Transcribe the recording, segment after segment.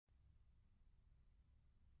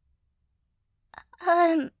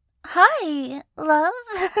Hi, love.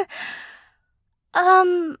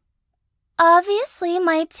 um, Obviously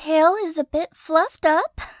my tail is a bit fluffed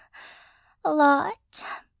up. A lot.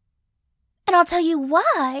 And I'll tell you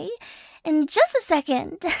why in just a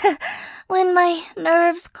second, when my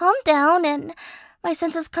nerves calm down and my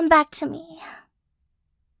senses come back to me.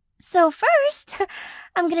 So first,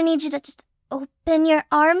 I'm gonna need you to just open your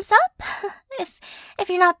arms up, if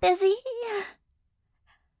you're not busy.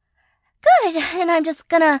 Good, and I'm just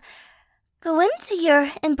gonna go into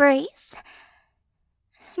your embrace.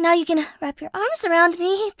 Now you can wrap your arms around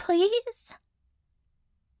me, please.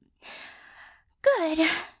 Good.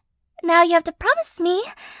 Now you have to promise me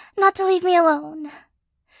not to leave me alone.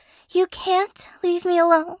 You can't leave me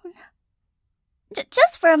alone.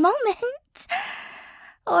 Just for a moment.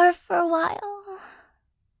 Or for a while.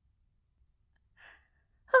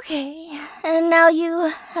 Okay, and now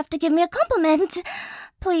you have to give me a compliment.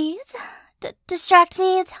 Please. Distract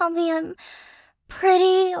me, tell me I'm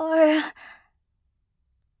pretty or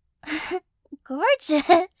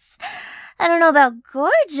gorgeous. I don't know about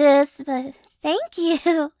gorgeous, but thank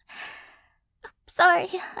you. Sorry,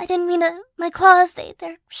 I didn't mean to. My claws,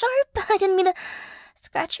 they're sharp. I didn't mean to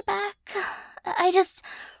scratch your back.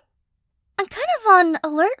 I'm kind of on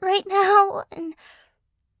alert right now, and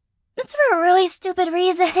it's for a really stupid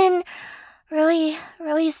reason. Really,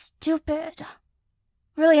 really stupid.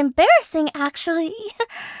 Really embarrassing, actually.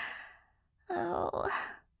 Oh.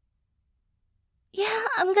 Yeah,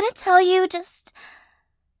 I'm gonna tell you, just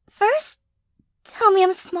first, tell me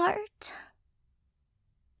I'm smart.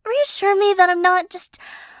 Reassure me that I'm not just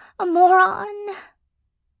a moron.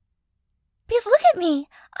 Because look at me.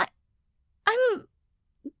 I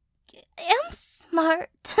am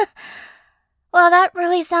smart. Well, that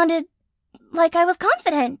really sounded like I was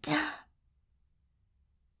confident.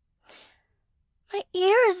 My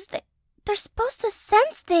ears, they're supposed to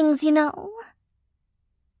sense things, you know.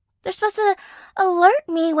 They're supposed to alert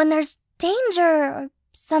me when there's danger or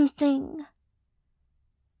something.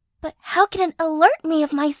 But how can it alert me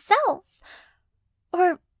of myself?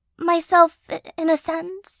 Or myself in a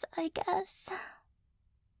sense, I guess.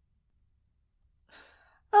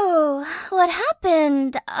 Oh, what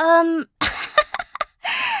happened?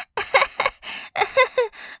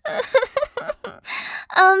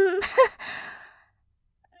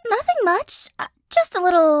 Nothing much. Just a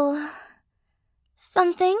little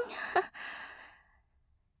something.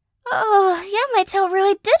 Oh, yeah, my tail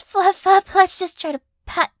really did fluff up. Let's just try to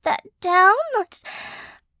pat that down.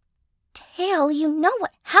 Tail, you know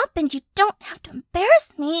what happened. You don't have to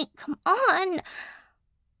embarrass me. Come on.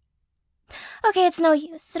 Okay, it's no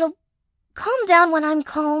use. It'll calm down when I'm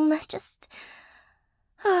calm. Just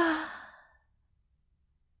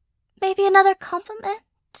maybe another compliment.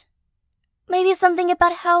 Maybe something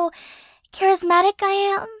about how charismatic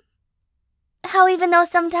I am. How even though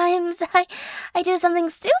sometimes I do something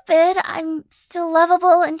stupid, I'm still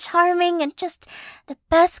lovable and charming and just the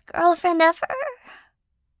best girlfriend ever.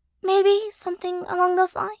 Maybe something along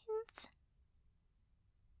those lines.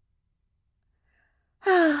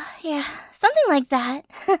 Oh, yeah, something like that.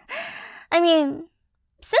 I mean,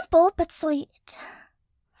 simple but sweet.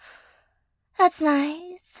 That's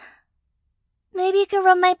nice. Maybe you can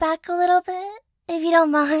rub my back a little bit, if you don't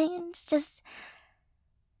mind. Just...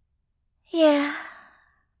 yeah.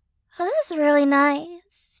 Oh, this is really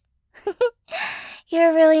nice.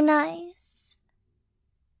 You're really nice.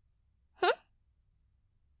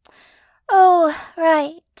 Oh,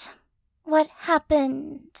 right. What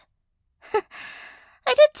happened? I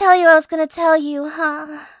did tell you I was gonna tell you,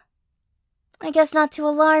 huh? I guess not to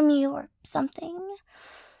alarm you or something.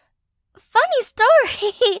 Funny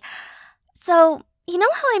story! So, you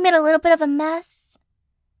know how I made a little bit of a mess?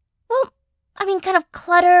 Well, I mean, kind of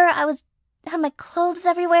clutter. Had my clothes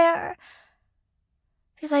everywhere.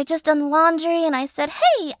 Because I just done laundry and I said,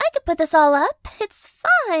 hey, I could put this all up. It's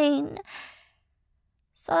fine.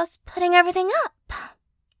 So I was putting everything up.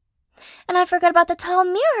 And I forgot about the tall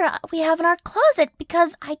mirror we have in our closet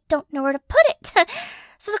because I don't know where to put it.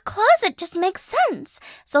 So the closet just makes sense.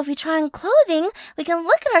 So if we try on clothing, we can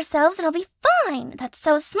look at ourselves and it'll be fine. That's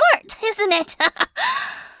so smart, isn't it?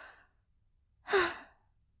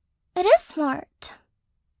 It is smart.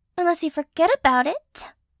 Unless you forget about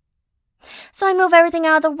it. So I move everything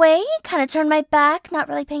out of the way, kind of turn my back, not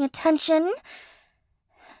really paying attention.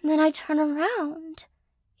 And then I turn around,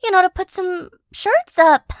 to put some shirts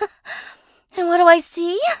up. And what do I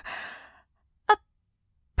see? A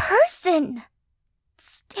person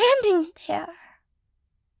standing there.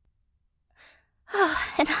 Oh,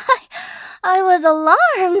 and I was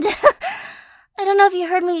alarmed. I don't know if you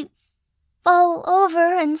heard me fall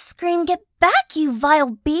over and scream, "Get back, you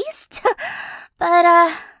vile beast!" But,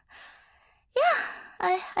 yeah,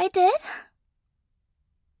 I did.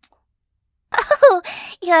 Oh,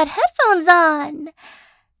 you had headphones on.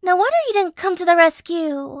 No wonder you didn't come to the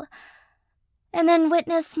rescue. And then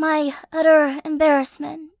witness my utter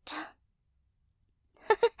embarrassment.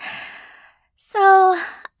 So,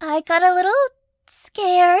 I got a little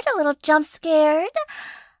scared, a little jump scared.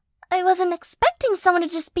 I wasn't expecting someone to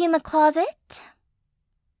just be in the closet.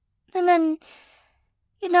 And then,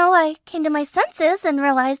 I came to my senses and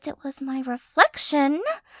realized it was my reflection.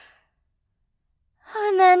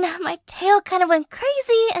 And then my tail kind of went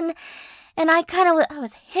crazy, and I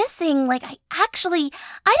was hissing like I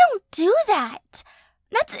don't do that.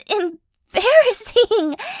 That's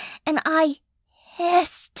embarrassing. And I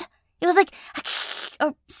hissed. It was like,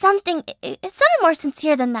 or something. It sounded more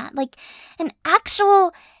sincere than that, like an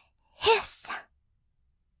actual hiss.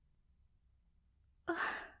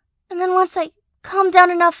 And then once I calmed down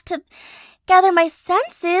enough to gather my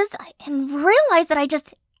senses and realize that I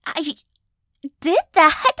did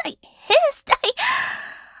that. I hissed.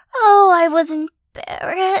 I was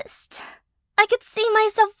embarrassed. I could see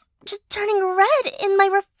myself just turning red in my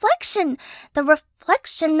reflection. The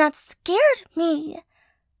reflection that scared me.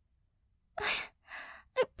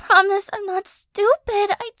 I promise I'm not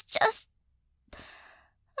stupid.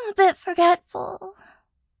 I'm a bit forgetful.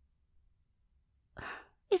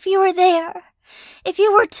 If you were there, if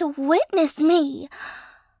you were to witness me,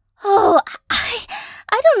 I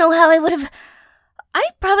don't know how I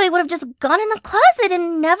probably would have just gone in the closet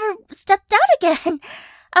and never stepped out again.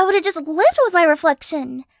 I would have just lived with my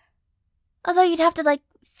reflection. Although you'd have to,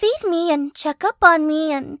 feed me and check up on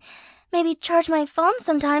me and maybe charge my phone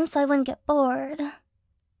sometimes so I wouldn't get bored.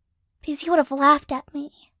 Because you would have laughed at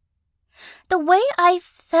me. The way I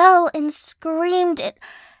fell and screamed, it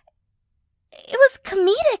was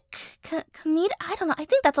comedic. I don't know. I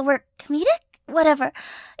think that's a word. Comedic? Whatever.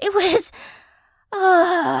 It was...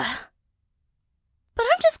 But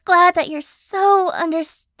I'm just glad that you're so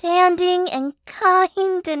understanding and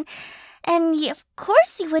kind, and of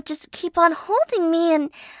course you would just keep on holding me and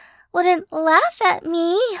wouldn't laugh at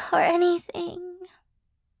me or anything.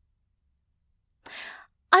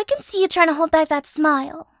 I can see you trying to hold back that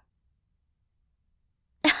smile.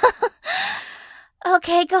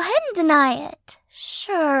 Okay, go ahead and deny it.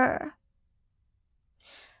 Sure.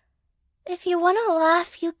 If you want to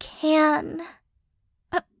laugh, you can.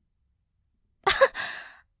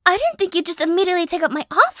 I didn't think you'd just immediately take up my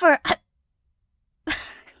offer.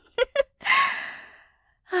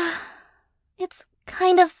 It's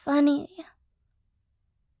kind of funny.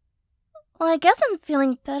 Well, I guess I'm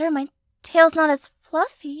feeling better. My tail's not as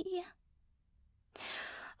fluffy.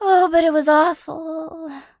 Oh, but it was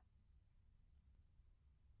awful.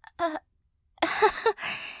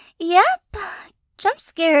 Yep. Jump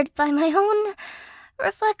scared by my own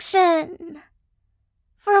reflection.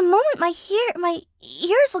 For a moment, my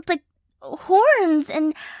ears looked like horns,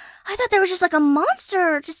 and I thought there was just a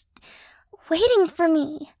monster just waiting for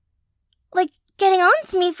me. Like getting on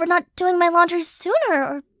to me for not doing my laundry sooner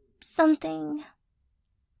or something.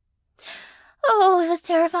 Oh, it was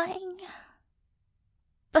terrifying.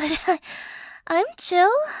 But I'm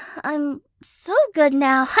chill. I'm so good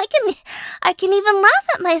now. I can even laugh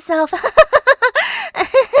at myself.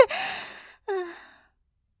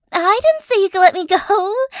 I didn't say you could let me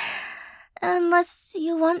go. Unless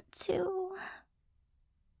you want to.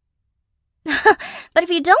 But if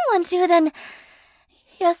you don't want to, then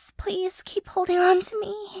yes, please keep holding on to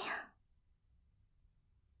me.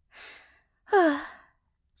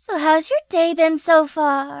 So how's your day been so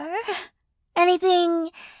far? Anything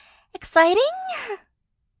exciting?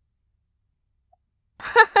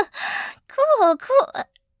 Cool.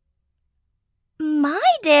 My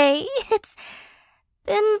day? It's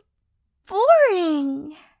been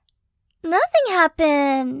boring. Nothing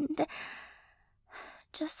happened.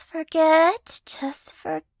 Just forget.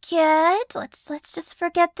 Let's just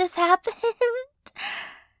forget this happened.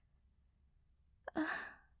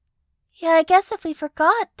 Yeah, I guess if we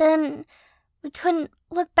forgot, then we couldn't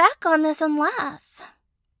look back on this and laugh.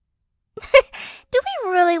 Do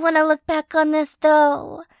we really want to look back on this,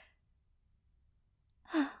 though?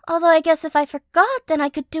 Although I guess if I forgot, then I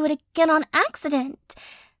could do it again on accident.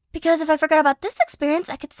 Because if I forgot about this experience,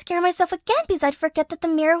 I could scare myself again because I'd forget that the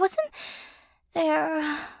mirror wasn't there.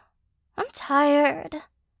 I'm tired.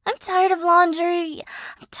 I'm tired of laundry.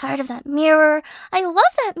 I'm tired of that mirror. I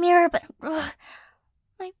love that mirror, but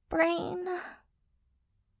my brain.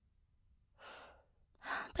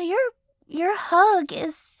 But your hug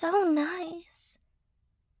is so nice.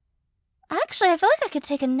 Actually, I feel like I could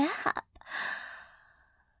take a nap.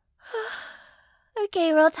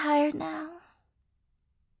 Okay, real tired now.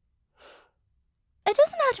 It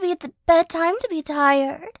doesn't have to be at bedtime to be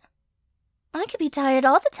tired. I could be tired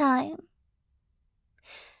all the time.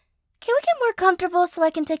 Can we get more comfortable so I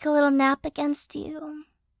can take a little nap against you?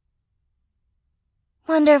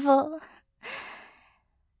 Wonderful.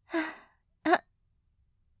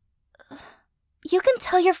 You can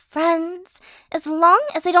tell your friends as long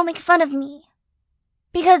as they don't make fun of me.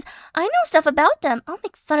 Because I know stuff about them. I'll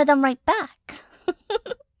make fun of them right back.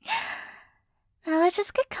 Now let's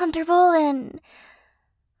just get comfortable and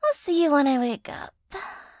I'll see you when I wake up.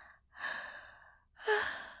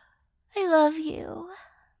 I love you,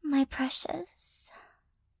 my precious.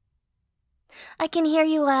 I can hear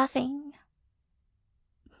you laughing.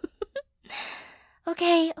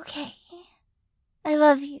 Okay. I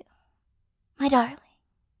love you, my darling.